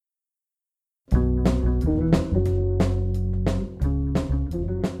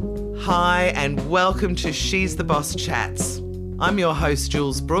Hi, and welcome to She's the Boss Chats. I'm your host,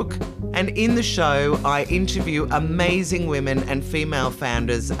 Jules Brooke, and in the show, I interview amazing women and female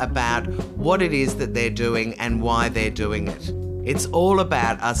founders about what it is that they're doing and why they're doing it. It's all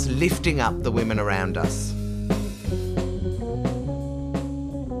about us lifting up the women around us.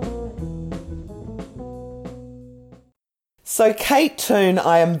 So, Kate Toon,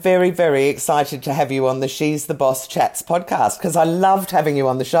 I am very, very excited to have you on the She's the Boss Chats podcast because I loved having you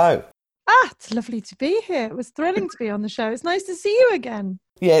on the show. It's lovely to be here. It was thrilling to be on the show. It's nice to see you again.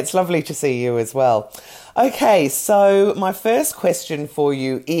 Yeah, it's lovely to see you as well. Okay, so my first question for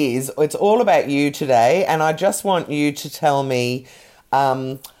you is, it's all about you today, and I just want you to tell me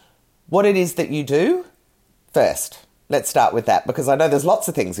what it is that you do first. Let's start with that, because I know there's lots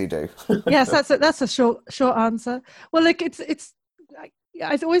of things you do. Yes, that's a short answer. Well, look,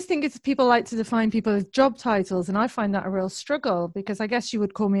 I always think it's people like to define people as job titles, and I find that a real struggle because I guess you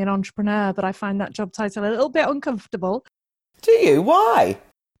would call me an entrepreneur, but I find that job title a little bit uncomfortable. Do you? Why?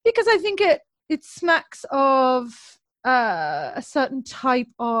 Because I think it smacks of a certain type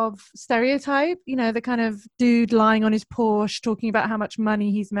of stereotype, you know, the kind of dude lying on his Porsche talking about how much money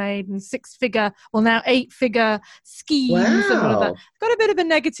he's made and 8-figure schemes and all of that. It's got a bit of a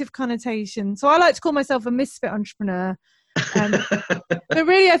negative connotation. So I like to call myself a misfit entrepreneur. But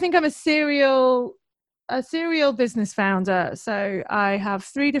really, I think I'm a serial business founder. So I have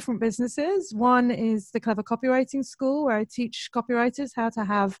 3 different businesses. One is the Clever Copywriting School, where I teach copywriters how to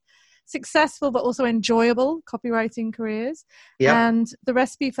have successful but also enjoyable copywriting careers. Yep. And the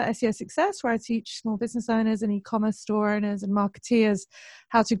Recipe for SEO Success, where I teach small business owners and e-commerce store owners and marketeers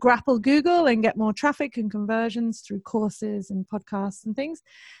how to grapple Google and get more traffic and conversions through courses and podcasts and things.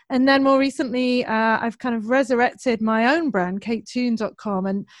 And then more recently, I've kind of resurrected my own brand, katetoon.com,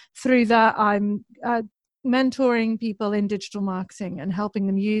 and through that I'm mentoring people in digital marketing and helping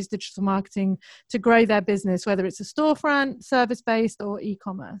them use digital marketing to grow their business, whether it's a storefront, service-based, or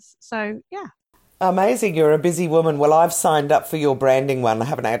e-commerce. So, yeah. Amazing. You're a busy woman. Well, I've signed up for your branding one. I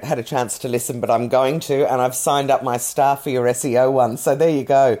haven't had a chance to listen, but I'm going to, and I've signed up my staff for your SEO one. So there you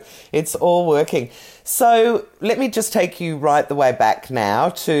go. It's all working. So let me just take you right the way back now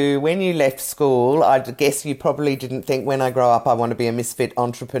to when you left school. I guess you probably didn't think, when I grow up, I want to be a misfit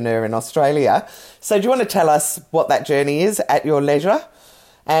entrepreneur in Australia. So do you want to tell us what that journey is at your leisure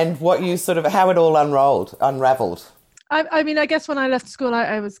and what you how it all unraveled? I mean, I guess when I left school,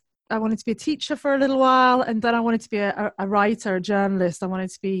 I wanted to be a teacher for a little while, and then I wanted to be a writer, a journalist. I wanted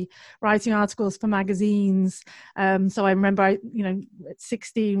to be writing articles for magazines. So I remember at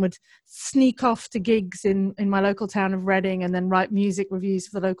 16 would sneak off to gigs in my local town of Reading and then write music reviews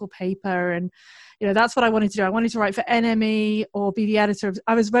for the local paper. And, you know, that's what I wanted to do. I wanted to write for NME or be the editor of,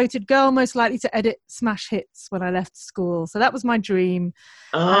 I was voted girl most likely to edit smash hits when I left school. So that was my dream.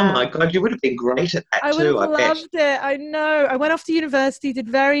 Oh my God, you would have been great at that too, I bet. I loved it. I know. I went off to university, did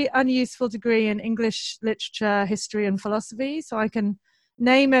very unuseful degree in English literature, history and philosophy. So I can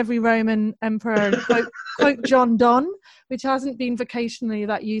name every Roman emperor and quote John Donne, which hasn't been vocationally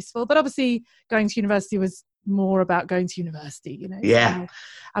that useful. But obviously going to university was more about going to university, you know. Yeah.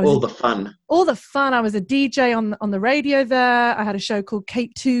 So all the fun. I was a DJ on the radio there. I had a show called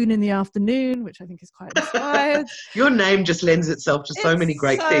Kate Toon in the afternoon, which I think is quite inspired. Your name just lends itself to so many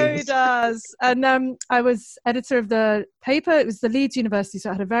great things. It does. And I was editor of the paper. It was the Leeds University,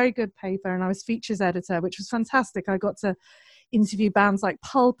 so I had a very good paper, and I was features editor, which was fantastic. I got to interview bands like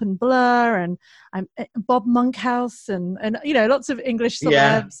Pulp and Blur and Bob Monkhouse and you know, lots of English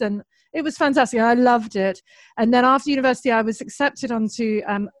celebs, and it was fantastic. I loved it. And then after university, I was accepted onto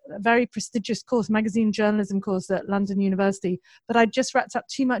a very prestigious course, magazine journalism course at London University. But I just racked up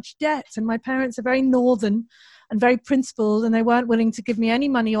too much debt, and my parents are very northern and very principled, and they weren't willing to give me any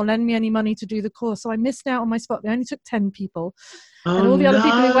money or lend me any money to do the course. So I missed out on my spot. They only took 10 people. And all the other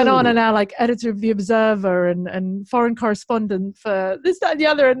people who went on are now like editor of The Observer and foreign correspondent for this, that, and the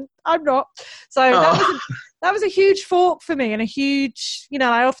other, and I'm not. So that was a huge fork for me, and a huge, you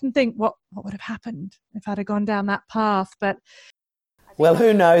know, I often think what would have happened if I'd have gone down that path. But well,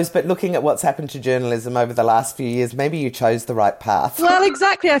 who knows? But looking at what's happened to journalism over the last few years, maybe you chose the right path. Well,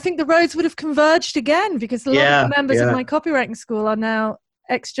 exactly. I think the roads would have converged again, because a lot of the members of my copywriting school are now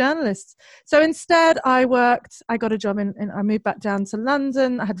ex-journalists. So instead I got a job I moved back down to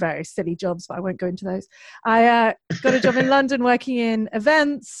London. I had very silly jobs, but I won't go into those. I got a job in London working in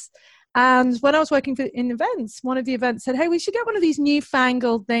events. And when I was working in events, one of the events said, hey, we should get one of these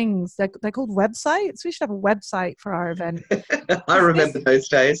newfangled things. They're called websites. We should have a website for our event. I remember those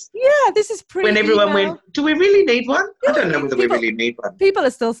days. Yeah, this is pretty. When everyone went, do we really need one? Yeah, I don't know whether we really need one. People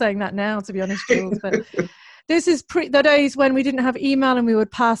are still saying that now, to be honest, Jules. But This is the days when we didn't have email and we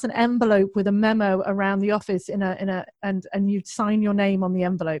would pass an envelope with a memo around the office and you'd sign your name on the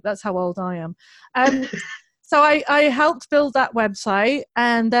envelope. That's how old I am. So I helped build that website,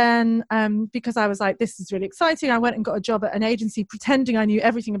 and then because I was like, this is really exciting, I went and got a job at an agency pretending I knew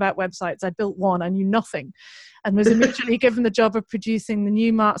everything about websites. I built one, I knew nothing, and was immediately given the job of producing the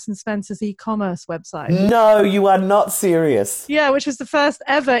new Marks and Spencer's e-commerce website. No, you are not serious. Yeah, which was the first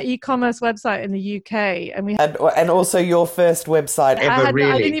ever e-commerce website in the UK. And also your first website ever,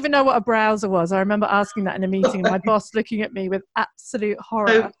 really. I didn't even know what a browser was. I remember asking that in a meeting and my boss looking at me with absolute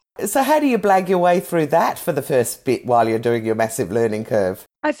horror. So how do you blag your way through that for the first bit while you're doing your massive learning curve?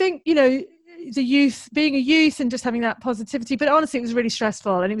 I think, being a youth and just having that positivity, but honestly, it was really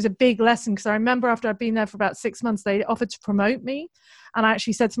stressful and it was a big lesson because I remember after I'd been there for about 6 months, they offered to promote me. And I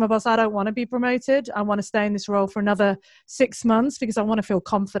actually said to my boss, I don't want to be promoted. I want to stay in this role for another 6 months because I want to feel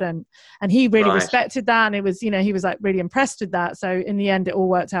confident. And he really respected that. And it was, he was like really impressed with that. So in the end, it all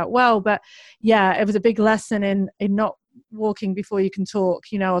worked out well. But yeah, it was a big lesson in not walking before you can talk,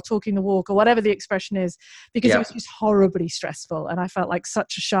 or talking the walk or whatever the expression is, because it was just horribly stressful. And I felt like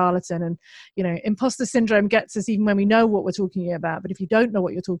such a charlatan. And, imposter syndrome gets us even when we know what we're talking about. But if you don't know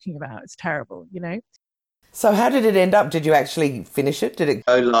what you're talking about, it's terrible, So how did it end up? Did you actually finish it? Did it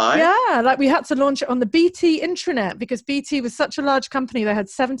go live? Yeah, like we had to launch it on the BT intranet because BT was such a large company. They had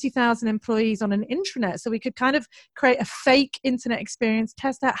 70,000 employees on an intranet. So we could kind of create a fake internet experience,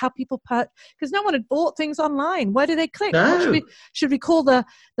 test out how people because no one had bought things online. Where do they click? No. Should we call the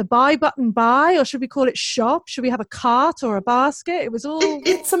buy button buy, or should we call it shop? Should we have a cart or a basket? It was all...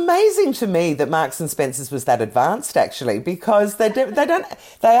 It's amazing to me that Marks and Spencer's was that advanced, actually, because they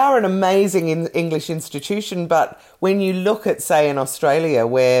are an amazing English institution. But when you look at, say, in Australia,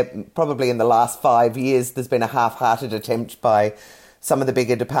 where probably in the last 5 years there's been a half-hearted attempt by some of the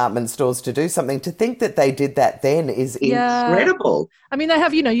bigger department stores to do something, to think that they did that then is incredible. I mean, they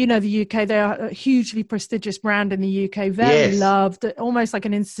have, the UK, they are a hugely prestigious brand in the UK, very loved, almost like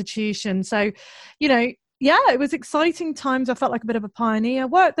an institution. So, it was exciting times. I felt like a bit of a pioneer.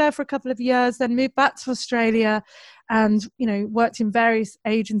 Worked there for a couple of years, then moved back to Australia and, worked in various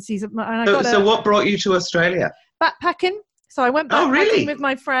agencies. And so what brought you to Australia? Backpacking. So I went backpacking with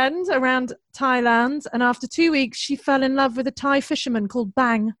my friend around Thailand. And after 2 weeks, she fell in love with a Thai fisherman called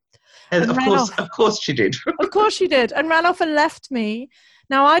Bang. Of course she did. Of course she did. And ran off and left me.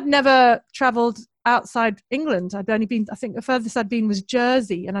 Now, I'd never travelled outside England. I'd only been, I think the furthest I'd been was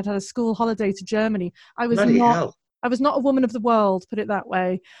Jersey, and I'd had a school holiday to Germany. I was not a woman of the world, put it that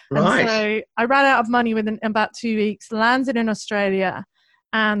way. Right. And so I ran out of money within about 2 weeks, landed in Australia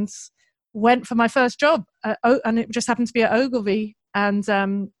and went for my first job. And it just happened to be at Ogilvy. And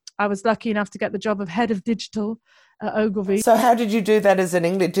I was lucky enough to get the job of head of digital at Ogilvy. So how did you do that as an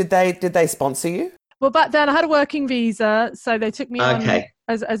English? Did they sponsor you? Well, back then I had a working visa, so they took me on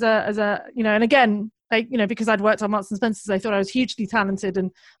as a and again, because I'd worked on Marks and Spencer's, they thought I was hugely talented, and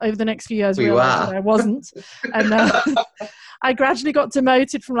over the next few years, realised that I wasn't. And I gradually got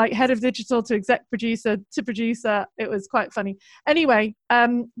demoted from like head of digital to exec producer to producer. It was quite funny. Anyway,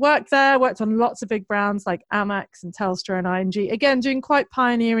 worked on lots of big brands like Amex and Telstra and ING. Again, doing quite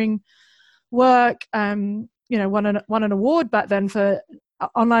pioneering work. Won an award back then for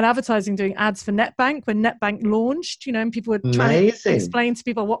online advertising, doing ads for NetBank when NetBank launched, and people were trying to explain to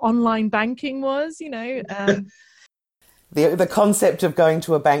people what online banking was, The concept of going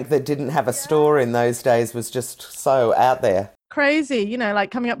to a bank that didn't have a store in those days was just so out there. Crazy,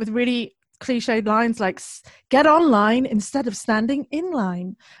 like coming up with really cliched lines like "get online instead of standing in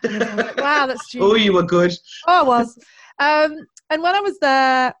line." And I was like, wow, that's genius. Oh, you were good. Oh, I was. And when I was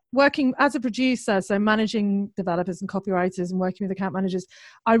there working as a producer, so managing developers and copywriters and working with account managers,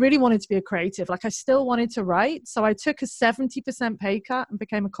 I really wanted to be a creative. Like I still wanted to write. So I took a 70% pay cut and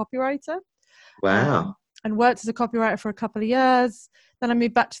became a copywriter. Wow. And worked as a copywriter for a couple of years. Then I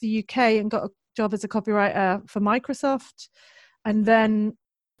moved back to the UK and got a job as a copywriter for Microsoft. And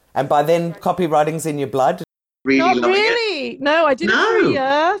by then copywriting's in your blood? Really Not really. It? No, I did it for a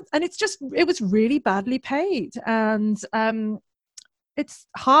year. And it was really badly paid. And it's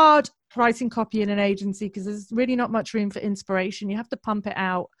hard writing copy in an agency because there's really not much room for inspiration. You have to pump it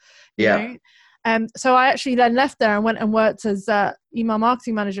out. You know? So I actually then left there and went and worked as email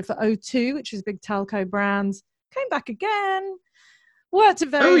marketing manager for O2, which is a big telco brand. Came back again. Worked at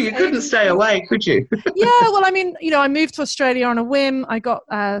various you couldn't agencies. stay away, could you? Yeah, well, I mean, I moved to Australia on a whim. I got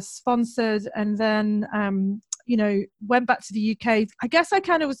sponsored and then, went back to the UK. I guess I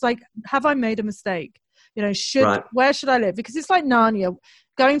kind of was like, have I made a mistake? Where should I live? Because it's like Narnia.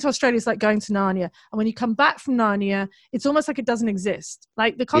 going to Australia is like going to Narnia. And when you come back from Narnia, it's almost like it doesn't exist.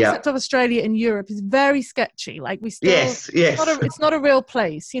 Like the concept of Australia in Europe is very sketchy. Like we still, Yes. it's not a real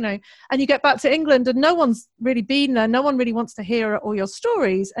place, you know. And you get back to England and no one's really been there. No one really wants to hear all your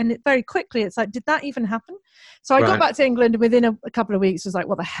stories. And very quickly, it's like, did that even happen? So I got back to England within a couple of weeks. Was like,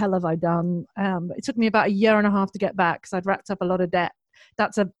 what the hell have I done? It took me about a year and a half to get back because I'd racked up a lot of debt.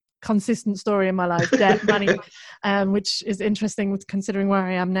 That's a consistent story in my life, debt, money, which is interesting with considering where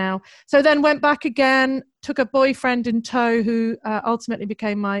I am now. So then went back again, took a boyfriend in tow who ultimately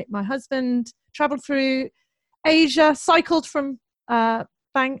became my husband, traveled through Asia, cycled from Phuket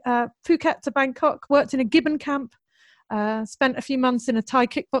to Bangkok, worked in a gibbon camp, spent a few months in a Thai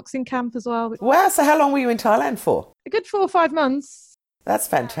kickboxing camp as well. Wow, so how long were you in Thailand for? A good 4 or 5 months. That's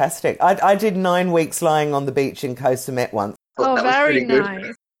fantastic. I did 9 weeks lying on the beach in Koh Samet once. Oh, very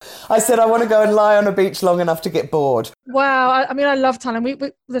nice. I said I want to go and lie on a beach long enough to get bored. Wow. I mean, I love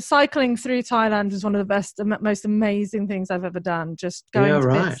Thailand. The cycling through Thailand was one of the best, most amazing things I've ever done. Just going to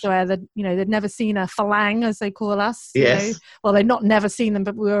bits where they'd never seen a phalang, as they call us. Yes. You know? Well, they'd not never seen them,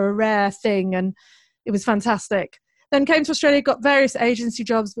 but we were a rare thing, and it was fantastic. Then came to Australia, got various agency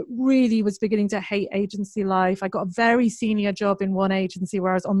jobs, but really was beginning to hate agency life. I got a very senior job in one agency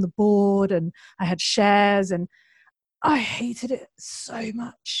where I was on the board and I had shares, and I hated it so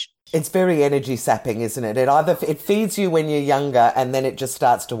much. It's very energy sapping, isn't it? It feeds you when you're younger and then it just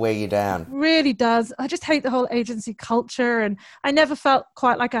starts to wear you down. Really does. I just hate the whole agency culture, and I never felt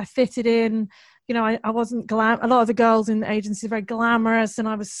quite like I fitted in. You know, I wasn't a lot of the girls in the agency are very glamorous, and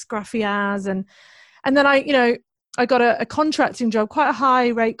I was scruffy as, and then I got a contracting job, quite a high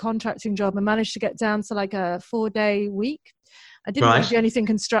rate contracting job, and managed to get down to like a 4-day week. I didn't really do anything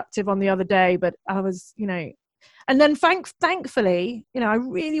constructive on the other day, but I was, and then thankfully, I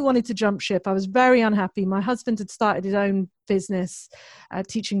really wanted to jump ship. I was very unhappy. My husband had started his own business,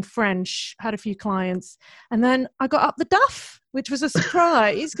 teaching French, had a few clients. And then I got up the duff, which was a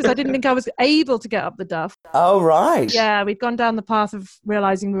surprise because I didn't think I was able to get up the duff. Oh, right. Yeah, we'd gone down the path of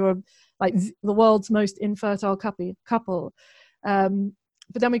realizing we were like the world's most infertile couple.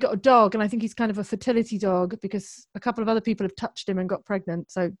 But then we got a dog, and I think he's kind of a fertility dog because a couple of other people have touched him and got pregnant.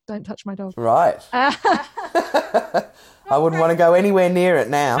 So don't touch my dog. Right. I wouldn't want to go anywhere near it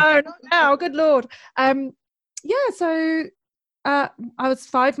now. No, not now. Good Lord. So I was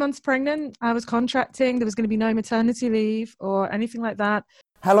 5 months pregnant. I was contracting. There was going to be no maternity leave or anything like that.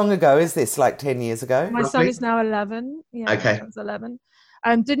 How long ago is this? Like 10 years ago? My son is now 11. Yeah, okay. My son's 11.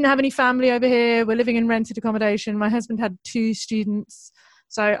 Didn't have any family over here. We're living in rented accommodation. My husband had 2 students.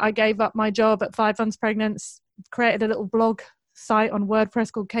 So I gave up my job at 5 months pregnant, created a little blog site on WordPress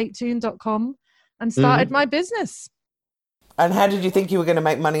called katetoon.com and started my business. And how did you think you were going to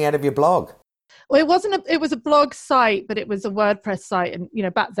make money out of your blog? Well, it was a blog site, but it was a WordPress site. And,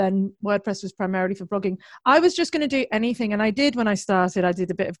 back then WordPress was primarily for blogging. I was just going to do anything. And I did when I started. I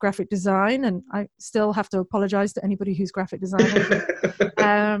did a bit of graphic design, and I still have to apologize to anybody who's graphic designer.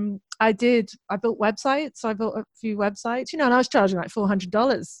 I built websites. So I built a few websites, and I was charging like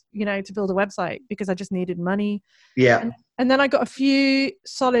 $400, to build a website because I just needed money. Yeah. And then I got a few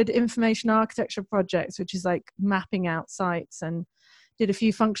solid information architecture projects, which is like mapping out sites, and did a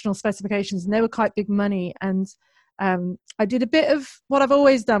few functional specifications, and they were quite big money. And I did a bit of what I've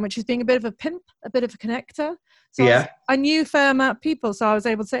always done, which is being a bit of a pimp, a bit of a connector. So I knew a fair amount of people, so I was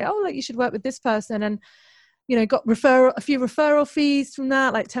able to say, oh, you should work with this person, and got a few referral fees from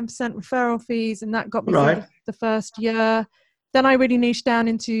that, like 10% referral fees, and that got me through the first year. Then I really niched down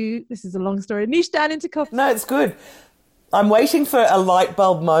into, this is a long story, copy. No, it's good. I'm waiting for a light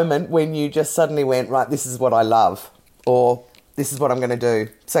bulb moment when you just suddenly went, right, this is what I love, or this is what I'm going to do.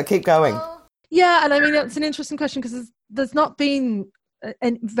 So keep going. Yeah, and I mean, that's an interesting question because there's not been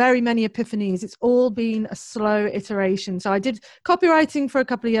very many epiphanies. It's all been a slow iteration. So I did copywriting for a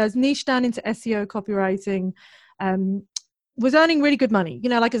couple of years, niched down into SEO copywriting, was earning really good money,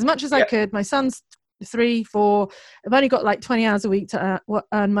 like as much as I could. My son's 3, 4. I've only got like 20 hours a week to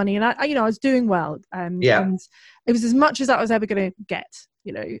earn money, and I was doing well. And it was as much as I was ever going to get,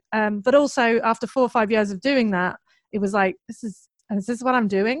 but also after 4 or 5 years of doing that, it was like, is this what I'm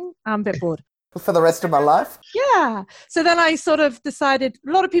doing? I'm a bit bored. For the rest of my life? Yeah. So then I sort of decided,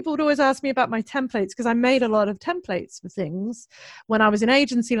 a lot of people would always ask me about my templates because I made a lot of templates for things when I was in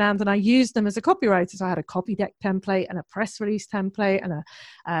agency land, and I used them as a copywriter. So I had a copy deck template and a press release template and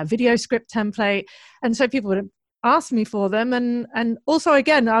a video script template. And so people would ask me for them. And also,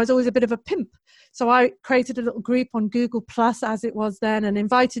 again, I was always a bit of a pimp. So I created a little group on Google Plus, as it was then, and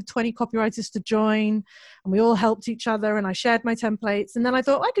invited 20 copywriters to join, and we all helped each other, and I shared my templates. And then I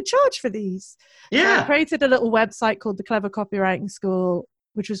thought I could charge for these. Yeah. So I created a little website called the Clever Copywriting School,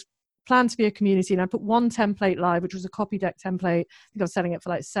 which was planned to be a community. And I put one template live, which was a copy deck template. I think I was selling it for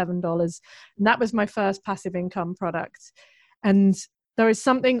like $7. And that was my first passive income product. And there is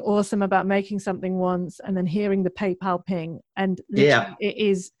something awesome about making something once and then hearing the PayPal ping. And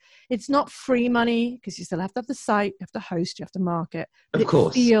literally it's not free money, because you still have to have the site, you have to host, you have to market. But Of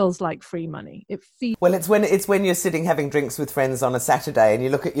course. It feels like free money. Well, it's when you're sitting having drinks with friends on a Saturday and you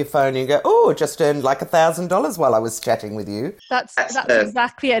look at your phone and you go, oh, just earned like $1,000 while I was chatting with you. That's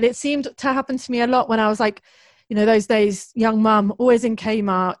exactly it. It seemed to happen to me a lot when I was like, those days, young mum, always in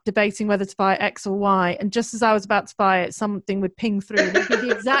Kmart, debating whether to buy X or Y. And just as I was about to buy it, something would ping through and it'd be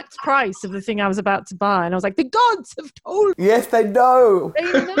the exact price of the thing I was about to buy. And I was like, the gods have told me. Yes, they know. They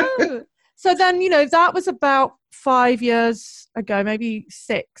know. So then, that was about 5 years ago, maybe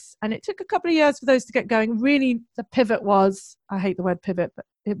 6. And it took a couple of years for those to get going. Really, the pivot was, I hate the word pivot, but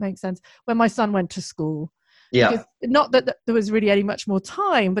it makes sense, when my son went to school. Yeah. Because not that there was really any much more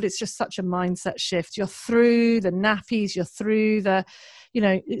time, but it's just such a mindset shift. You're through the nappies, you're through the,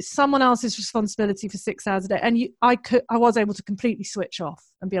 it's someone else's responsibility for 6 hours a day. And I was able to completely switch off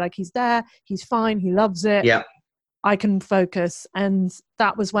and be like, he's there, he's fine, he loves it. Yeah. I can focus. And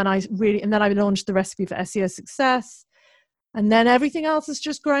that was when and then I launched the recipe for SEO success. And then everything else has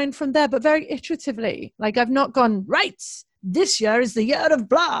just grown from there, but very iteratively. Like I've not gone, right, this year is the year of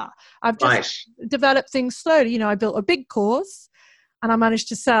blah. I've just developed things slowly. I built a big course and I managed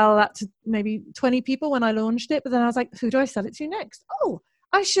to sell that to maybe 20 people when I launched it. But then I was like, who do I sell it to next? Oh,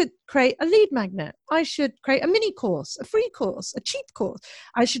 I should create a lead magnet. I should create a mini course, a free course, a cheap course.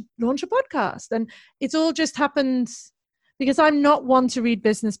 I should launch a podcast. And it's all just happened because I'm not one to read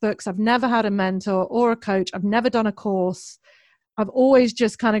business books. I've never had a mentor or a coach. I've never done a course. I've always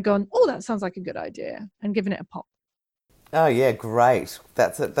just kind of gone, oh, that sounds like a good idea, and given it a pop. Oh, yeah, great.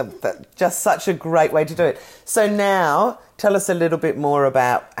 That's just such a great way to do it. So now tell us a little bit more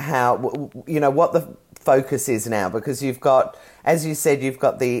about how, what the focus is now, because you've got, as you said, you've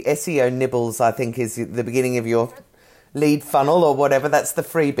got the SEO nibbles, I think is the beginning of your lead funnel or whatever. That's the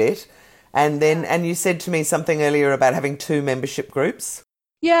free bit. And then, and you said to me something earlier about having 2 membership groups.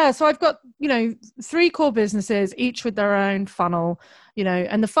 Yeah, so I've got, 3 core businesses, each with their own funnel,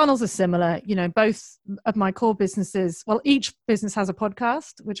 and the funnels are similar. Both of my core businesses, well, each business has a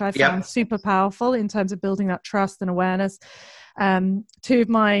podcast, which I found super powerful in terms of building that trust and awareness. 2 of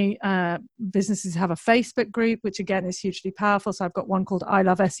my businesses have a Facebook group, which again is hugely powerful. So I've got one called I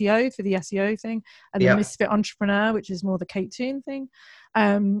Love SEO for the SEO thing, and the Misfit Entrepreneur, which is more the Toon thing.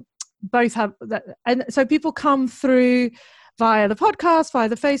 Both have that, and so people come through via the podcast, via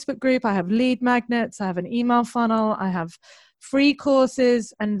the Facebook group. I have lead magnets, I have an email funnel, I have free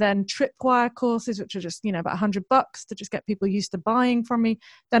courses, and then tripwire courses, which are just, about $100 to just get people used to buying from me.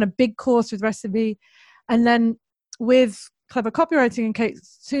 Then a big course with recipe. And then with Clever Copywriting and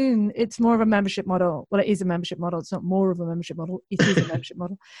Toon, it's more of a membership model. Well, it is a membership model. It's not more of a membership model. It is a membership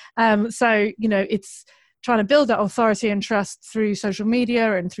model. So, it's trying to build that authority and trust through social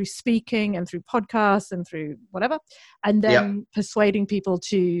media and through speaking and through podcasts and through whatever, and then persuading people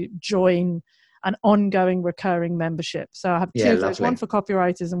to join an ongoing recurring membership. So I have 2 of those, one for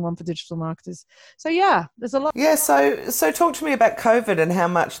copywriters and one for digital marketers. So there's a lot. Yeah, so talk to me about COVID and how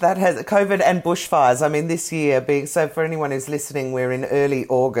much that has, COVID and bushfires. I mean, this year being, so for anyone who's listening, we're in early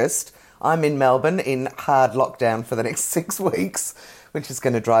August. I'm in Melbourne in hard lockdown for the next 6 weeks, which is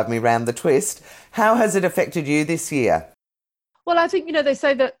going to drive me round the twist. How has it affected you this year? Well, I think, they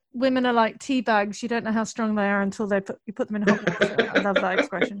say that women are like tea bags. You don't know how strong they are until you put them in hot water. I love that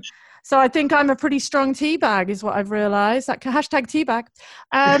expression. So I think I'm a pretty strong tea bag is what I've realised. That hashtag tea bag.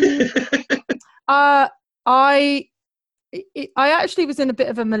 I actually was in a bit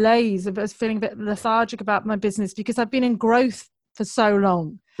of a malaise. I was feeling a bit lethargic about my business because I've been in growth for so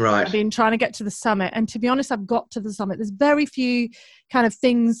long. Right. I've been trying to get to the summit. And to be honest, I've got to the summit. There's very few kind of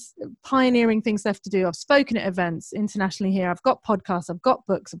things, pioneering things left to do. I've spoken at events internationally here. I've got podcasts. I've got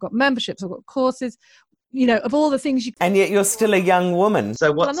books. I've got memberships. I've got courses, of all the things you... And yet you're still a young woman.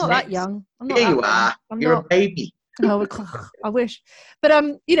 So what's I'm not next? That young. I'm not. Here you are. You're a baby. Oh, I wish. But,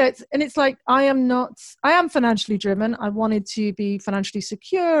 it's like, I am financially driven. I wanted to be financially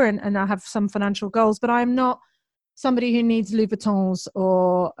secure and I have some financial goals, but I am not somebody who needs Louis Vuittons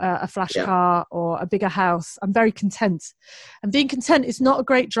or a flash car or a bigger house. I'm very content. And being content is not a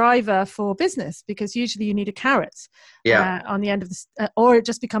great driver for business because usually you need a carrot on the end of the, or it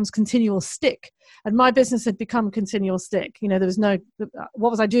just becomes continual stick. And my business had become continual stick. There was no, what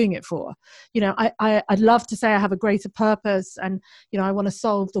was I doing it for? I'd love to say I have a greater purpose and, I want to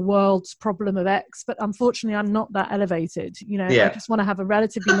solve the world's problem of X, but unfortunately I'm not that elevated. I just want to have a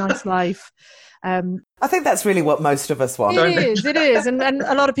relatively nice life. I think that's really what most of us want. It is. And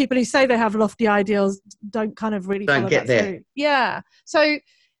a lot of people who say they have lofty ideals don't kind of really follow that through. Yeah. So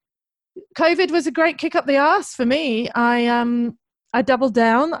COVID was a great kick up the arse for me. I doubled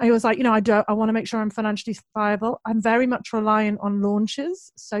down. I was like, I want to make sure I'm financially viable. I'm very much reliant on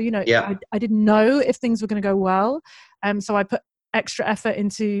launches. So, I didn't know if things were going to go well. So I put extra effort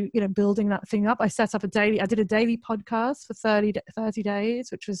into, building that thing up. I did a daily podcast for 30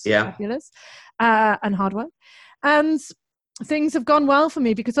 days, which was fabulous, and hard work. And things have gone well for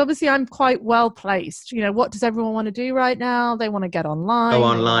me because obviously I'm quite well placed. What does everyone want to do right now? They want to get online. Go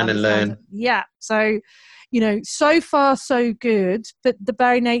online and learn. Yeah. So, so far so good. But the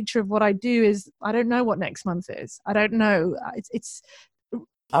very nature of what I do is I don't know what next month is. I don't know.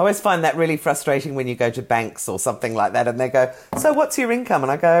 I always find that really frustrating when you go to banks or something like that and they go, so what's your income?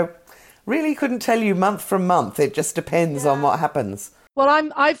 And I go, really couldn't tell you month from month. It just depends on what happens.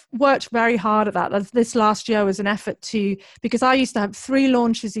 Well, I've worked very hard at that. This last year was an effort because I used to have 3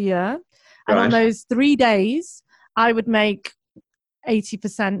 launches a year. And on those 3 days, I would make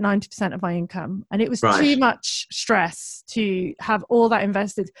 80%, 90% of my income. And it was too much stress to have all that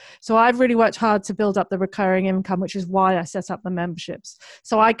invested. So I've really worked hard to build up the recurring income, which is why I set up the memberships.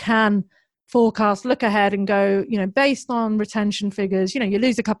 So I can forecast, look ahead and go, based on retention figures, you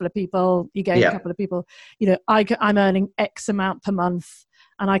lose a couple of people, you gain a couple of people, I'm earning X amount per month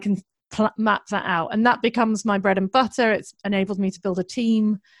and I can map that out. And that becomes my bread and butter. It's enabled me to build a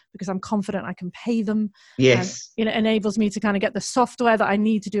team because I'm confident I can pay them. Yes. It enables me to kind of get the software that I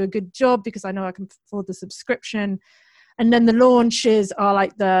need to do a good job because I know I can afford the subscription. And then the launches are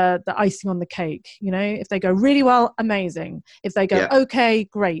like the icing on the cake. If they go really well, amazing. If they go okay,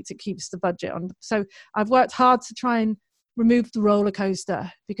 great. It keeps the budget on. So I've worked hard to try and remove the roller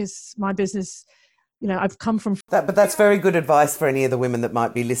coaster because my business, I've come from that. But that's very good advice for any of the women that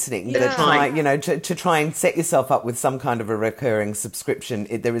might be listening. That try, to try and set yourself up with some kind of a recurring subscription.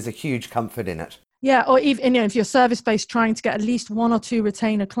 There is a huge comfort in it. Yeah, or even if you're service-based, trying to get at least 1 or 2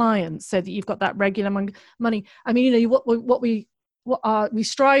 retainer clients so that you've got that regular money. I mean, what we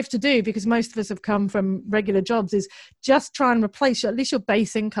strive to do, because most of us have come from regular jobs, is just try and replace at least your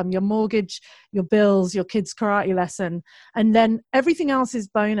base income, your mortgage, your bills, your kids' karate lesson, and then everything else is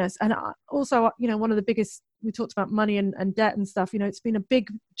bonus. And also, one of the biggest, we talked about money and debt and stuff. It's been a big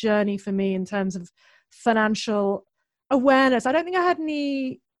journey for me in terms of financial awareness. I don't think I had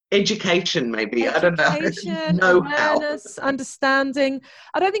any education, maybe. I don't know. Awareness, understanding.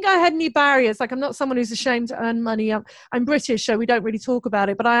 I don't think I had any barriers. Like, I'm not someone who's ashamed to earn money. I'm British, so we don't really talk about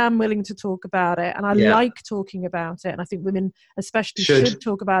it, but I am willing to talk about it. And I like talking about it. And I think women especially should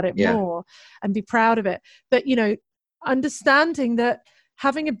talk about it more and be proud of it. But, understanding that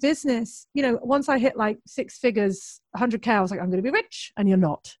having a business, once I hit like 6 figures, 100K, I was like, I'm going to be rich. And you're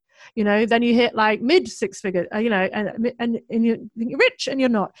not. Then you hit like mid 6 figure, and you think you're rich and you're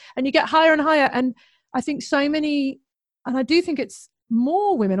not, and you get higher and higher. And I think so many, and I do think it's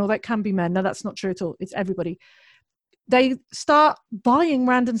more women, although it can be men. No, that's not true at all. It's everybody. They start buying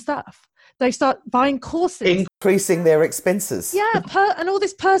random stuff. They start buying courses. Increasing their expenses. Yeah, and all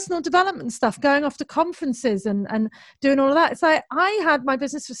this personal development stuff, going off to conferences and doing all of that. It's like, I had my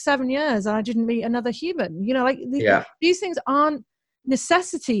business for 7 years and I didn't meet another human. These things aren't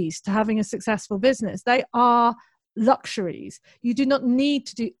necessities to having a successful business. They are luxuries. You do not need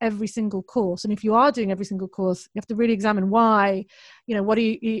to do every single course, and if you are doing every single course, you have to really examine why. What are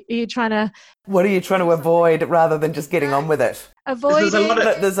you trying to avoid, rather than just getting on with it? Avoiding.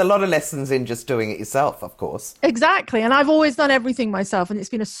 There's a lot of lessons in just doing it yourself, of course. Exactly. And I've always done everything myself, and it's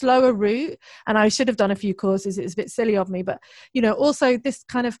been a slower route, and I should have done a few courses. It's a bit silly of me, but also this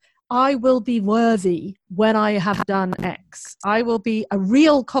kind of, I will be worthy when I have done X. I will be a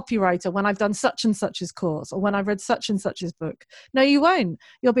real copywriter when I've done such and such's course, or when I've read such and such's book. No, you won't.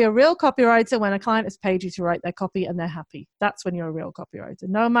 You'll be a real copywriter when a client has paid you to write their copy and they're happy. That's when you're a real copywriter.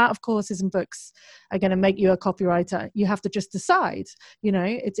 No amount of courses and books are going to make you a copywriter. You have to just decide.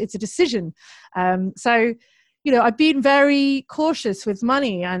 It's a decision. So I've been very cautious with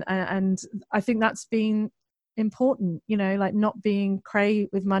money, and I think that's been important, like not being cray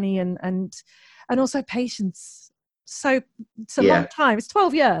with money, and also patience. So it's a long time. It's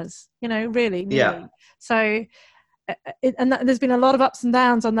 12 years, really. Nearly. So there's been a lot of ups and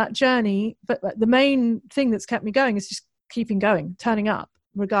downs on that journey, but the main thing that's kept me going is just keeping going, turning up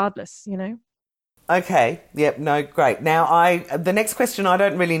regardless. Okay. Yep. No, great. Now, the next question, I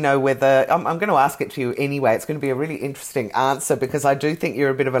don't really know whether I'm going to ask it to you anyway. It's going to be a really interesting answer because I do think you're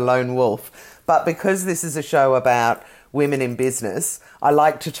a bit of a lone wolf. But because this is a show about women in business, I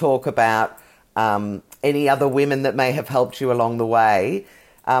like to talk about any other women that may have helped you along the way.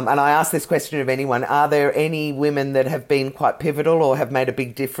 and I ask this question of anyone, are there any women that have been quite pivotal or have made a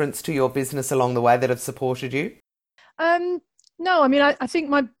big difference to your business along the way that have supported you? No, I mean, I think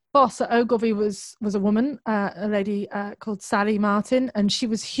my boss at Ogilvy was a woman, a lady called Sally Martin, and she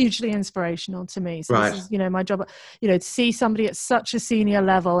was hugely inspirational to me. So Right. this is, my job, to see somebody at such a senior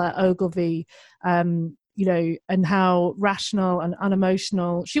level at Ogilvy, and how rational and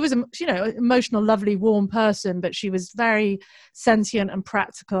unemotional she was. Emotional, lovely, warm person, but she was very sentient and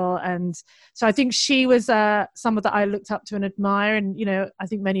practical. And so I think she was someone that I looked up to and admire. And I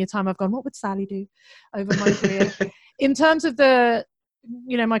think many a time I've gone, what would Sally do over my career? In terms of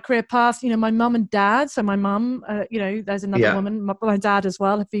my career path, my mum and dad. So my mum, there's another woman, my dad as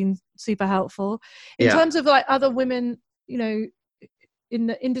well, have been super helpful. In terms of like other women, in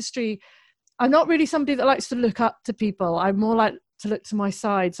the industry, I'm not really somebody that likes to look up to people. I more like to look to my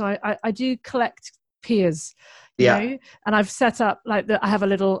side. So I do collect peers, you know, and I've set up like I have a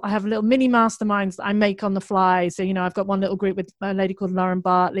little mini masterminds that I make on the fly. So, I've got one little group with a lady called Lauren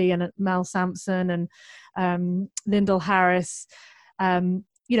Bartley and Mel Sampson and Lyndall Harris, and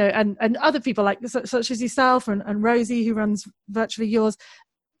other people like such as yourself and Rosie, who runs Virtually Yours.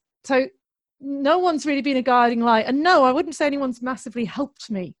 So no one's really been a guiding light. And no, I wouldn't say anyone's massively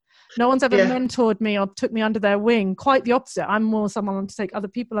helped me. No one's ever mentored me or took me under their wing. Quite the opposite. I'm more someone to take other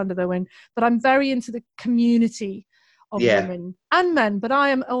people under their wing. But I'm very into the community of women and men. But I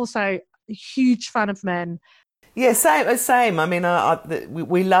am also a huge fan of men. Yeah, same. I mean,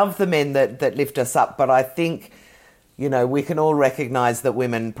 we love the men that lift us up, but I think, we can all recognise that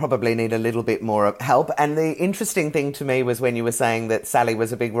women probably need a little bit more help. And the interesting thing to me was when you were saying that Sally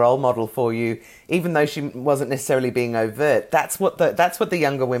was a big role model for you, even though she wasn't necessarily being overt. That's what the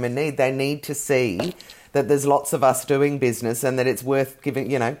younger women need. They need to see that there's lots of us doing business and that it's worth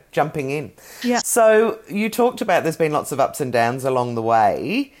jumping in. Yeah. So you talked about there's been lots of ups and downs along the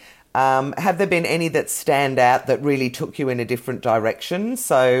way. Have there been any that stand out that really took you in a different direction?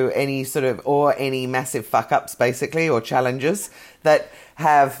 So any any massive fuck-ups basically, or challenges that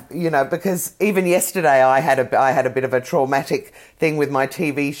have, because even yesterday I had a bit of a traumatic thing with my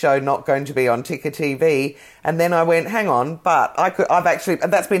TV show not going to be on Ticker TV. And then I went, hang on, but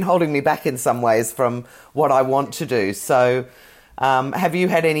that's been holding me back in some ways from what I want to do. So, have you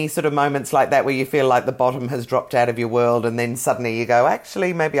had any sort of moments like that where you feel like the bottom has dropped out of your world and then suddenly you go,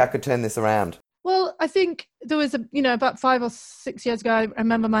 actually, maybe I could turn this around? Well, I think there was about 5 or 6 years ago, I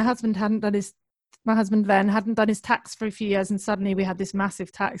remember my husband then hadn't done his tax for a few years, and suddenly we had this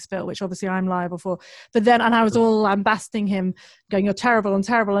massive tax bill, which obviously I'm liable for. But then, and I was all lambasting him, going, you're terrible and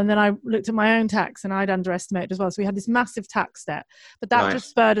terrible. And then I looked at my own tax and I'd underestimated as well. So we had this massive tax debt, but that just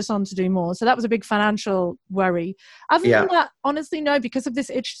spurred us on to do more. So that was a big financial worry. Other than that, honestly, no, because of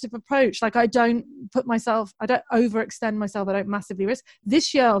this iterative approach, like I don't overextend myself. I don't massively risk.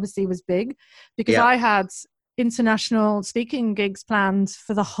 This year obviously was big because I had international speaking gigs planned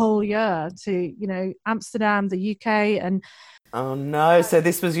for the whole year to Amsterdam, the UK, and oh no, so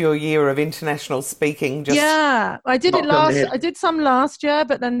this was your year of international speaking? I did some last year,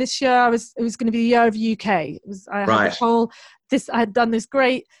 but then this year it was going to be the year of UK. I had done this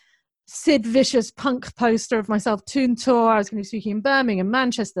great Sid Vicious punk poster of myself, Toon tour. I was going to be speaking in Birmingham,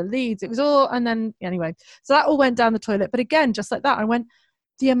 Manchester, Leeds. It was all, and then anyway, so that all went down the toilet. But again, just like that, I went,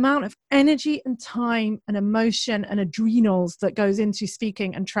 the amount of energy and time and emotion and adrenals that goes into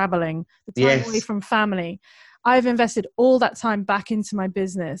speaking and traveling, the time away from family, I've invested all that time back into my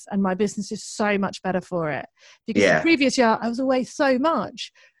business, and my business is so much better for it. Because the previous year I was away so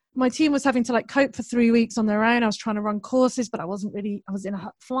much. My team was having to cope for 3 weeks on their own. I was trying to run courses, but I was in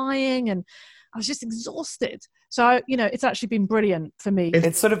flying, and I was just exhausted. So, it's actually been brilliant for me.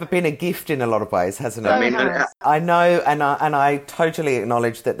 It's sort of been a gift in a lot of ways, hasn't it? I know, and I totally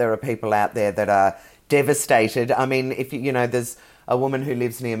acknowledge that there are people out there that are devastated. I mean, if there's a woman who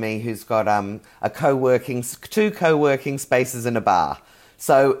lives near me who's got two co-working spaces and a bar.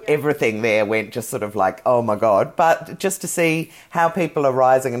 So everything there went just sort of like, oh my God. But just to see how people are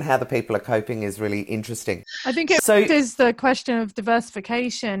rising and how the people are coping is really interesting. I think it is the question of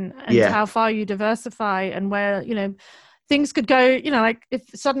diversification and how far you diversify, and where, things could go, if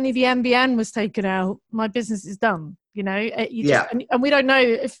suddenly the NBN was taken out, my business is done, and we don't know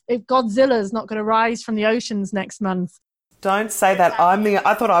if Godzilla's not going to rise from the oceans next month. Don't say that.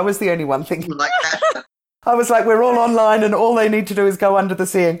 I thought I was the only one thinking like that. I was like, we're all online and all they need to do is go under the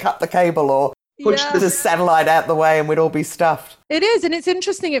sea and cut the cable or push the satellite out the way and we'd all be stuffed. It is, and it's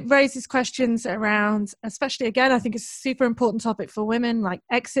interesting. It raises questions around, especially, again, I think it's a super important topic for women, like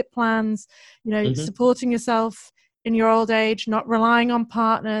exit plans, supporting yourself in your old age, not relying on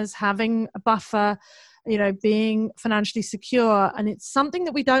partners, having a buffer, being financially secure. And it's something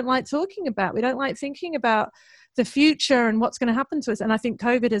that we don't like talking about. We don't like thinking about the future and what's going to happen to us. And I think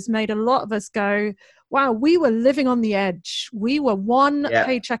COVID has made a lot of us go, wow, we were living on the edge. We were one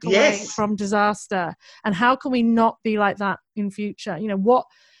paycheck away from disaster. And how can we not be like that in future? What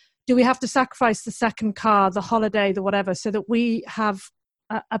do we have to sacrifice, the second car, the holiday, the whatever, so that we have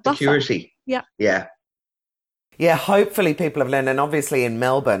a buffer? Security. Yeah, hopefully people have learned. And obviously in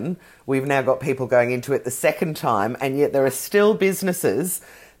Melbourne, we've now got people going into it the second time, and yet there are still businesses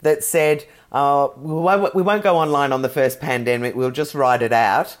that said, we won't go online on the first pandemic, we'll just ride it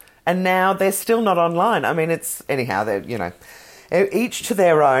out. And now they're still not online. I mean, they're, each to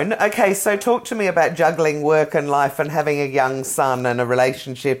their own. Okay, so talk to me about juggling work and life and having a young son and a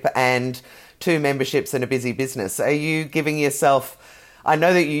relationship and 2 memberships and a busy business. Are you giving yourself... I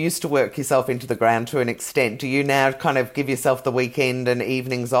know that you used to work yourself into the ground to an extent. Do you now kind of give yourself the weekend and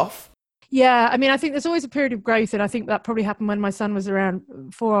evenings off? Yeah, I mean, I think there's always a period of growth, and I think that probably happened when my son was around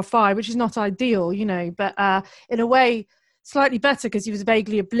 4 or 5, which is not ideal, but in a way, slightly better because he was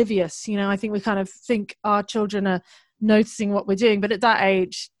vaguely oblivious. I think we kind of think our children are noticing what we're doing, but at that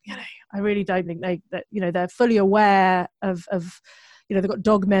age, I really don't think they're fully aware of they've got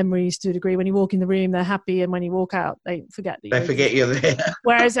dog memories to a degree. When you walk in the room, they're happy, and when you walk out, they forget that they forget you're there.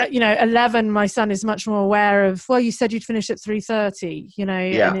 Whereas at 11, my son is much more aware of, well, you said you'd finish at 3:30,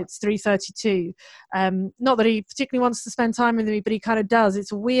 and it's 3:32. Not that he particularly wants to spend time with me, but he kind of does.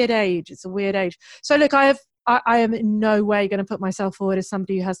 It's a weird age. So look, I am in no way going to put myself forward as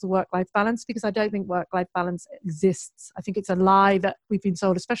somebody who has the work-life balance, because I don't think work-life balance exists. I think it's a lie that we've been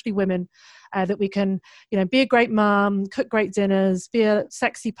sold, especially women, that we can, be a great mum, cook great dinners, be a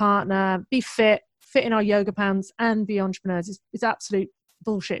sexy partner, be fit in our yoga pants, and be entrepreneurs. It's absolute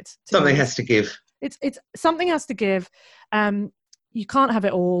bullshit. Something has to give. It's something has to give. You can't have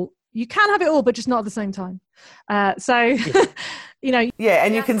it all. You can have it all, but just not at the same time. Yeah,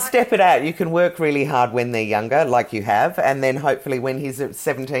 and you can step it out. You can work really hard when they're younger, like you have, and then hopefully when he's at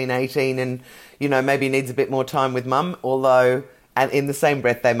 17, 18 and, maybe needs a bit more time with mum, although, and in the same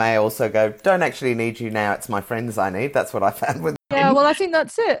breath, they may also go, don't actually need you now, it's my friends I need. That's what I found with Yeah, well, I think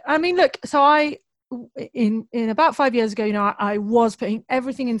that's it. I mean, look, so in about 5 years ago, I was putting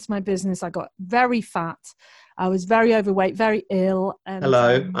everything into my business. I got very fat. I was very overweight, very ill. And,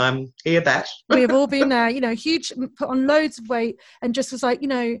 hello, I'm hear that. We've all been there, huge, put on loads of weight, and just was like,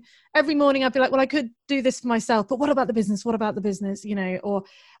 every morning I'd be like, well, I could do this for myself, but what about the business? What about the business? There's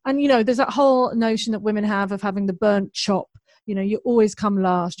that whole notion that women have of having the burnt chop. You always come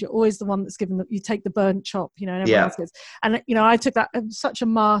last. You're always the one that's given you take the burnt chop, and everyone else gets. And, I took that as such a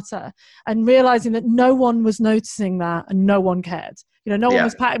martyr, and realizing that no one was noticing that and no one cared. No one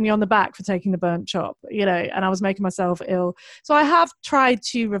was patting me on the back for taking the burnt chop, and I was making myself ill. So I have tried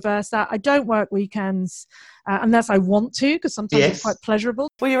to reverse that. I don't work weekends unless I want to, because sometimes it's quite pleasurable.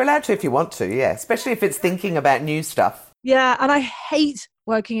 Well, you're allowed to if you want to, especially if it's thinking about new stuff. Yeah, and I hate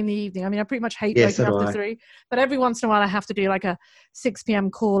working in the evening. I mean, I pretty much hate working after 3, but every once in a while I have to do like a 6 p.m.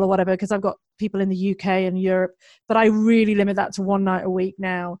 call or whatever, because I've got people in the UK and Europe, but I really limit that to 1 night a week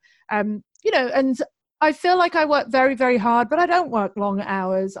now. And I feel like I work very, very hard, but I don't work long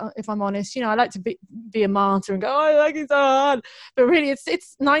hours, if I'm honest. I like to be a martyr and go, oh, I like it so hard. But really,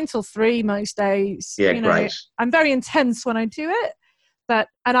 it's 9 till 3 most days. Yeah, great. I'm very intense when I do it.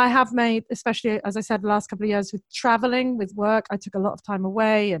 And I have made, especially, as I said, the last couple of years with traveling, with work, I took a lot of time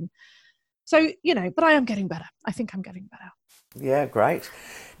away. And so, but I am getting better. I think I'm getting better. Yeah, great.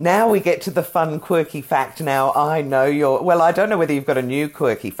 Now we get to the fun, quirky fact. Now, I know I don't know whether you've got a new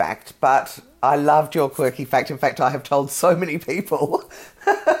quirky fact, but I loved your quirky fact. In fact, I have told so many people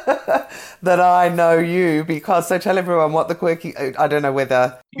that I know you because, so tell everyone what the quirky, I don't know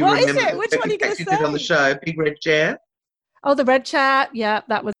whether you what remember is it? Which one are you going to say? Did on the show, Big Red Chair. Oh, the red chat. Yeah,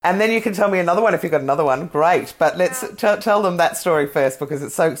 that was. And then you can tell me another one if you've got another one. Great. But let's tell them that story first because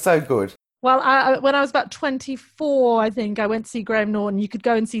it's so good. Well, when I was about 24, I think, I went to see Graham Norton. You could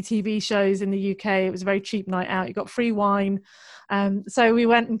go and see TV shows in the UK. It was a very cheap night out. You got free wine. So we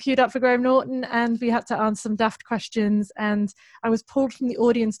went and queued up for Graham Norton, and we had to answer some daft questions. And I was pulled from the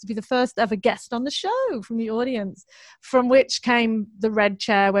audience to be the first ever guest on the show from the audience, from which came the red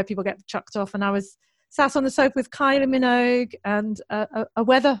chair where people get chucked off. And I was sat on the sofa with Kylie Minogue and a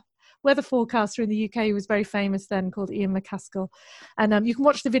weather forecaster in the UK who was very famous then, called Ian McCaskill. And you can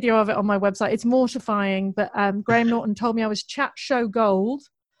watch the video of it on my website. It's mortifying, but Graham Norton told me I was chat show gold.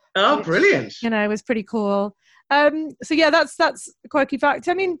 Oh, which, brilliant. It was pretty cool. So yeah, that's a quirky fact.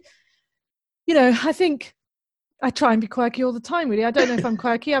 I mean, I think I try and be quirky all the time, really. I don't know if I'm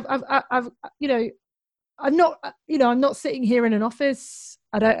quirky. I'm not, I'm not sitting here in an office.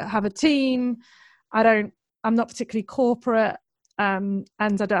 I don't have a team. I'm not particularly corporate. And I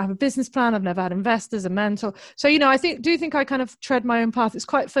don't have a business plan. I've never had investors, a mentor. So, I do think I kind of tread my own path. It's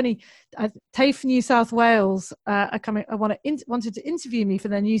quite funny. TAFE New South Wales are coming. Wanted to interview me for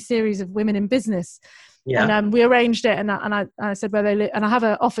their new series of Women in Business. Yeah. And we arranged it. And I said where they live. And I have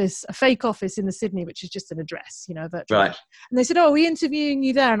a fake office in the Sydney, which is just an address, virtual. Right. And they said, "Oh, are we interviewing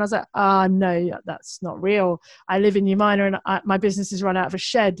you there?" And I was like, no, that's not real. I live in New Minor, and my business is run out of a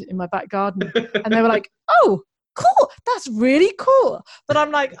shed in my back garden. And they were like, "Oh, cool, that's really cool." But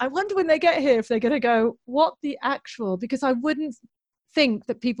I'm like, I wonder when they get here if they're going to go, what the actual, because I wouldn't think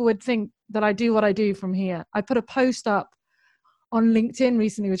that people would think that I do what I do from here. I put a post up on LinkedIn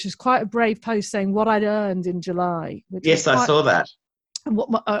recently, which is quite a brave post, saying what I'd earned in July. Yes, I saw that. And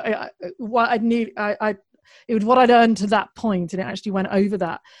what I'd earned to that point, and it actually went over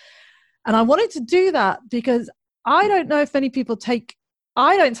that. And I wanted to do that because I don't know if many people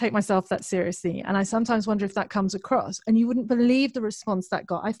I don't take myself that seriously. And I sometimes wonder if that comes across. And you wouldn't believe the response that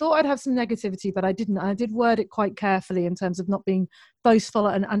got. I thought I'd have some negativity, but I didn't. I did word it quite carefully in terms of not being boastful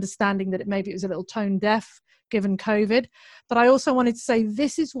and understanding that maybe it was a little tone deaf given COVID. But I also wanted to say,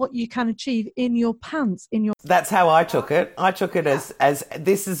 this is what you can achieve in your pants, That's how I took it. I took it as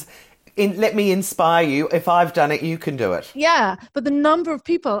this is... let me inspire you. If I've done it, you can do it. Yeah, but the number of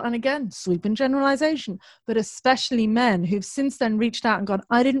people, and again, sweeping generalization, but especially men who've since then reached out and gone,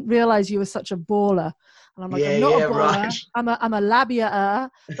 "I didn't realize you were such a baller." And I'm like, "I'm not a baller. Right. I'm a labia."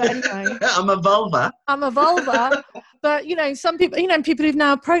 But anyway, I'm a vulva. I'm a vulva. But some people, people who've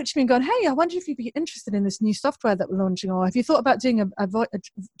now approached me and gone, "Hey, I wonder if you'd be interested in this new software that we're launching, or have you thought about doing a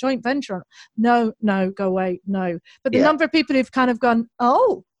joint venture?" No, go away, no. But the number of people who've kind of gone,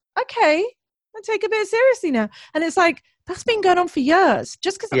 "Oh, okay, I take a bit seriously now." And it's like, that's been going on for years.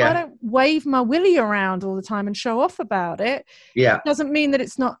 Just because I don't wave my willy around all the time and show off about it, doesn't mean that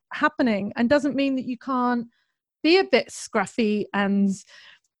it's not happening, and doesn't mean that you can't be a bit scruffy and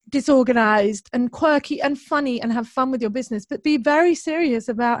disorganized and quirky and funny and have fun with your business, but be very serious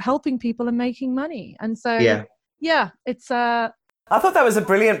about helping people and making money. And so, it's I thought that was a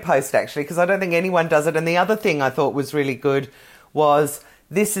brilliant post, actually, because I don't think anyone does it. And the other thing I thought was really good was,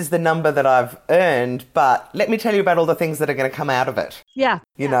 this is the number that I've earned, but let me tell you about all the things that are going to come out of it. Yeah.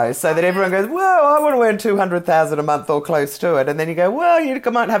 So that everyone goes, "Well, I want to earn $200,000 a month or close to it." And then you go, "Well, you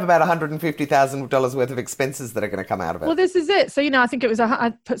might have about $150,000 worth of expenses that are going to come out of it." Well, this is it. So, I think it was,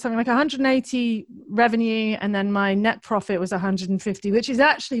 I put something like 180 revenue, and then my net profit was 150, which is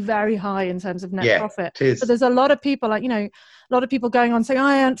actually very high in terms of net profit. It is. But there's a lot of people a lot of people going on saying,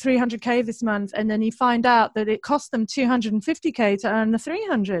 "I earned 300K this month." And then you find out that it cost them 250K to earn the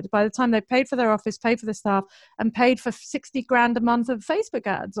 300 by the time they paid for their office, paid for the staff, and paid for 60 grand a month of Facebook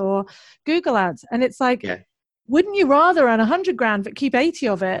ads or Google ads. And it's like, wouldn't you rather earn 100 grand but keep 80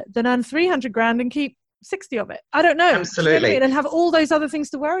 of it than earn 300 grand and keep 60 of it? I don't know. Absolutely. And have all those other things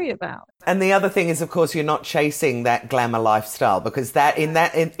to worry about. And the other thing is, of course, you're not chasing that glamour lifestyle, because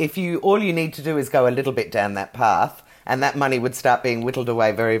all you need to do is go a little bit down that path, and that money would start being whittled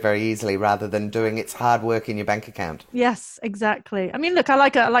away very, very easily, rather than doing its hard work in your bank account. Yes, exactly. I mean, look, I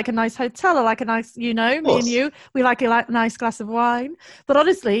like a nice hotel. I like a nice, me and you, we like a nice glass of wine. But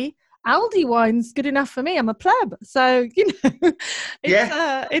honestly, Aldi wine's good enough for me. I'm a pleb. So,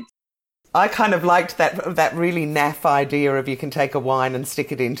 it's I kind of liked that really naff idea of you can take a wine and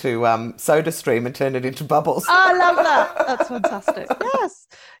stick it into SodaStream and turn it into bubbles. I love that. That's fantastic. Yes.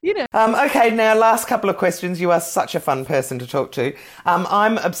 Okay, now last couple of questions. You are such a fun person to talk to.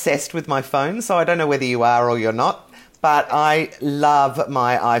 I'm obsessed with my phone, so I don't know whether you are or you're not, but I love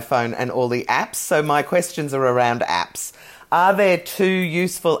my iPhone and all the apps. So my questions are around apps. Are there 2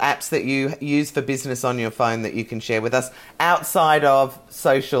 useful apps that you use for business on your phone that you can share with us outside of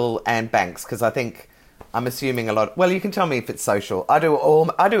social and banks? Because I'm assuming a lot. Well, you can tell me if it's social. I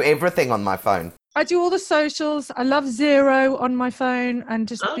do everything on my phone. I do all the socials. I love Zero on my phone, and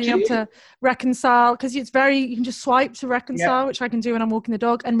just being able to reconcile, because you can just swipe to reconcile, which I can do when I'm walking the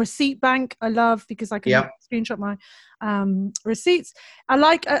dog. And Receipt Bank I love, because I can screenshot my receipts. I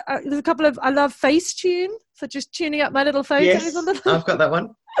like there's a couple of, I love Facetune for just tuning up my little photos. Yes, I've got that one.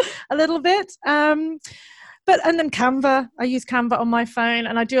 A little bit. And then Canva, I use Canva on my phone,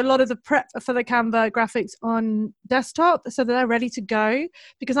 and I do a lot of the prep for the Canva graphics on desktop so that they're ready to go,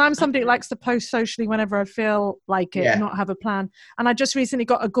 because I'm somebody who likes to post socially whenever I feel like it, not have a plan. And I just recently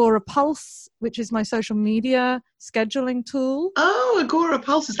got Agora Pulse, which is my social media scheduling tool. Oh, Agora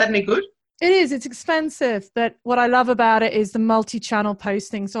Pulse, is that any good? It is. It's expensive, but what I love about it is the multi-channel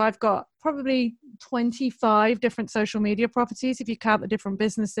posting. So I've got probably 25 different social media properties if you count the different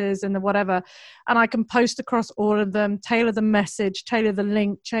businesses and the whatever. And I can post across all of them, tailor the message, tailor the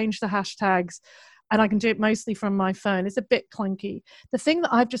link, change the hashtags. And I can do it mostly from my phone. It's a bit clunky. The thing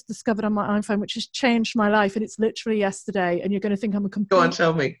that I've just discovered on my iPhone, which has changed my life, and it's literally yesterday, and you're going to think I'm a complete Go on,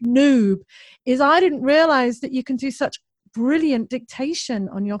 tell me. noob, is I didn't realize that you can do such brilliant dictation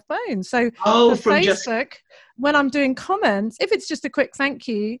on your phone. So for from Facebook, when I'm doing comments, if it's just a quick thank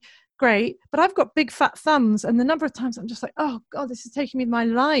you, great. But I've got big fat thumbs, and the number of times I'm just like, oh God, this is taking me my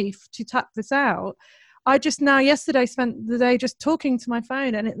life to tap this out. I just yesterday spent the day just talking to my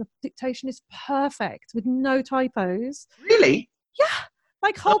phone, and the dictation is perfect with no typos. Really? Yeah,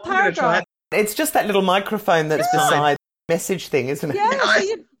 like whole paragraph. It's just that little microphone that's beside the message thing, isn't it?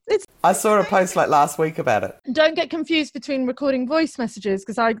 Yeah, so I saw a post like last week about it. Don't get confused between recording voice messages,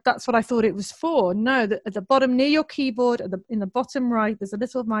 because that's what I thought it was for. No, at the bottom near your keyboard, in the bottom right, there's a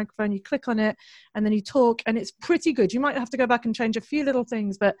little microphone. You click on it and then you talk, and it's pretty good. You might have to go back and change a few little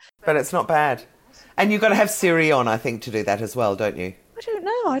things, but it's not bad. And you've got to have Siri on, I think, to do that as well, don't you? I don't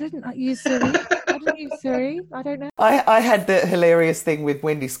know. I didn't use Siri. I don't know. I had the hilarious thing with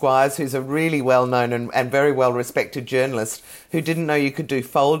Wendy Squires, who's a really well-known and very well-respected journalist, who didn't know you could do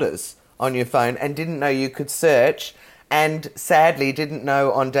folders on your phone and didn't know you could search, and sadly didn't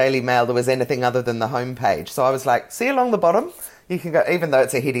know on Daily Mail there was anything other than the homepage. So I was like, see along the bottom? You can go, even though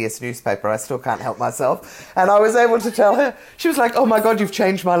it's a hideous newspaper, I still can't help myself. And I was able to tell her, she was like, oh my God, you've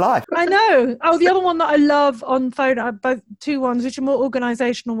changed my life. I know. Oh, the other one that I love on phone, both two ones, which are more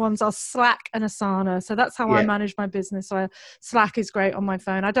organizational ones, are Slack and Asana. So that's how I manage my business. So Slack is great on my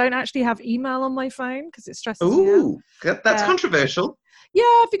phone. I don't actually have email on my phone because it stresses me out. Ooh, that's controversial.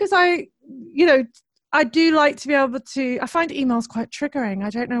 Yeah, because I do like to be able to, I find emails quite triggering. I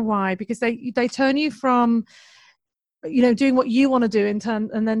don't know why, because they turn you from, doing what you want to do and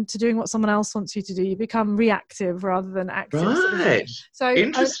then to doing what someone else wants you to do. You become reactive rather than active. Right. So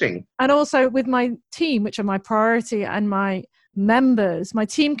interesting. And also with my team, which are my priority, and my members, my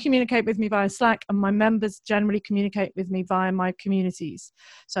team communicate with me via Slack, and my members generally communicate with me via my communities.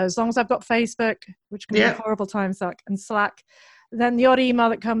 So as long as I've got Facebook, which can be a horrible time suck, and Slack, then the odd email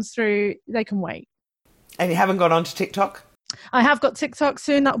that comes through, they can wait. And you haven't gone on to TikTok? I have got TikTok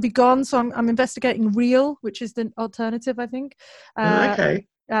soon. That'll be gone. So I'm investigating Reel, which is the alternative, I think. Okay.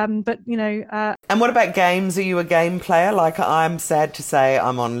 But, And what about games? Are you a game player? Like, I'm sad to say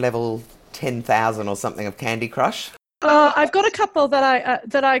I'm on level 10,000 or something of Candy Crush. I've got a couple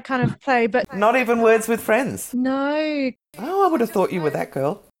that I kind of play, but... Not even Words with Friends? No. Oh, I would have thought you were that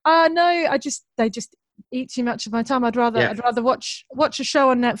girl. No, they just eat too much of my time. I'd rather watch a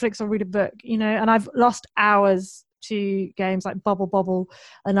show on Netflix or read a book, and I've lost hours to games like Bubble Bobble,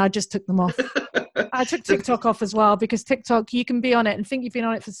 and I just took them off. I took TikTok off as well, because TikTok, you can be on it and think you've been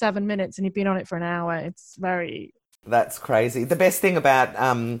on it for 7 minutes and you've been on it for an hour. It's very... That's crazy. The best thing that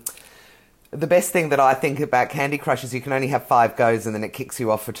I think about Candy Crush is you can only have 5 goes and then it kicks you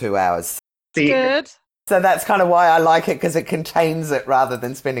off for 2 hours. Good. So that's kind of why I like it, because it contains it rather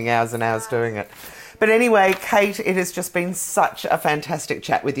than spending hours and hours doing it. But anyway, Kate, it has just been such a fantastic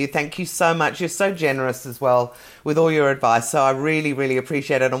chat with you. Thank you so much. You're so generous as well with all your advice. So I really, really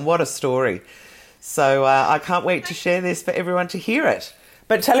appreciate it. And what a story. So I can't wait to share this for everyone to hear it.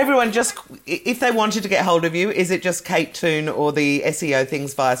 But tell everyone, just if they wanted to get hold of you, is it just Kate Toon, or the SEO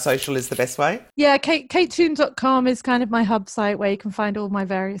things via social is the best way? Yeah, KateToon.com is kind of my hub site where you can find all my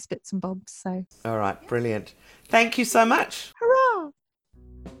various bits and bobs. So. All right, brilliant. Thank you so much. Hurrah!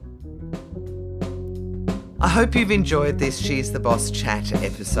 I hope you've enjoyed this She's the Boss chat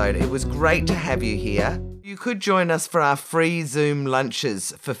episode. It was great to have you here. You could join us for our free Zoom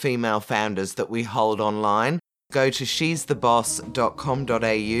lunches for female founders that we hold online. Go to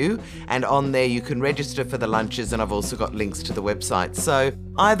she'stheboss.com.au, and on there you can register for the lunches, and I've also got links to the website. So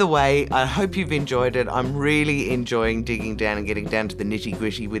either way, I hope you've enjoyed it. I'm really enjoying digging down and getting down to the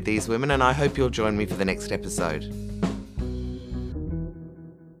nitty-gritty with these women, and I hope you'll join me for the next episode.